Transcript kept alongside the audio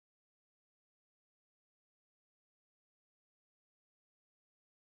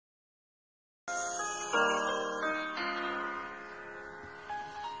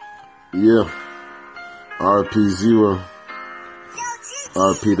Yeah. RP Xeroe.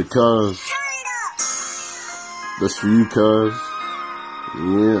 RP the kuzz. That's for you, kuzz.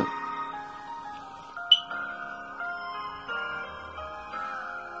 Yeah.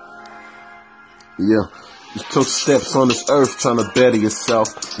 Yeah. You took steps on this earth trying to better yourself.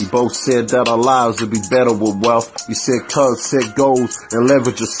 We both said that our lives would be better with wealth. You said cuz, set goals and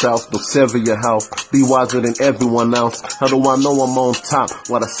leverage yourself. Don't sever your health. Be wiser than everyone else. How do I know I'm on top?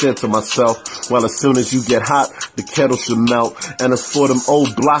 What I said to myself. Well, as soon as you get hot, the kettle should melt. And as for them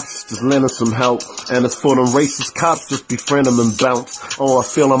old blocks, just lend them some help. And as for them racist cops, just befriend them and bounce. Oh, I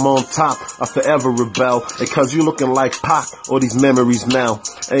feel I'm on top. I forever rebel. And cuz you looking like Pac, all these memories now.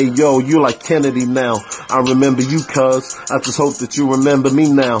 Hey, yo, you like Kennedy now. I remember you, cuz. I just hope that you remember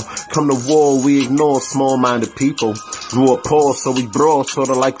me now. Come to war, we ignore small-minded people. Grew up poor, so we brawl,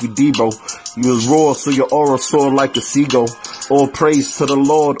 sorta like we Debo. You was raw, so your aura soared like a seagull. All praise to the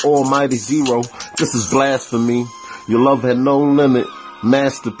Lord, almighty Xeroe. This is blasphemy. Your love had no limit.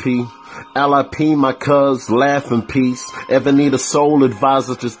 Master P. LIP, my cuz, laugh in peace. Ever need a soul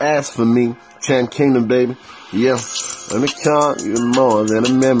advisor, just ask for me. Chan Kingdom, baby. Yeah. Let me count, you're more than a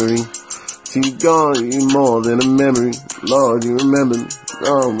memory. See you gone, you more than a memory. Lord, you remember me.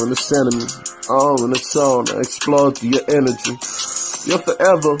 Oh, when the sentiment. Oh, when the song I explode through your energy. You'll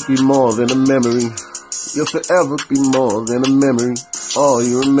forever be more than a memory. You'll forever be more than a memory. Oh,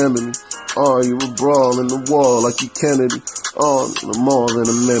 you remember me. Oh, you were brawling the wall like you Kennedy. Oh, more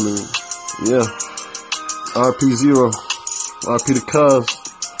than a memory. Yeah. RP Xeroe. RP the kuzz.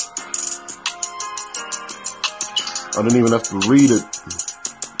 I didn't even have to read it.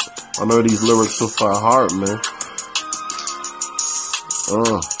 I know these lyrics so far heart, man.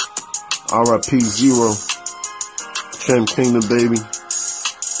 RIP Xeroe. Chan Kingdom, baby.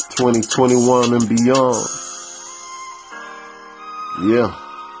 2021 and beyond. Yeah.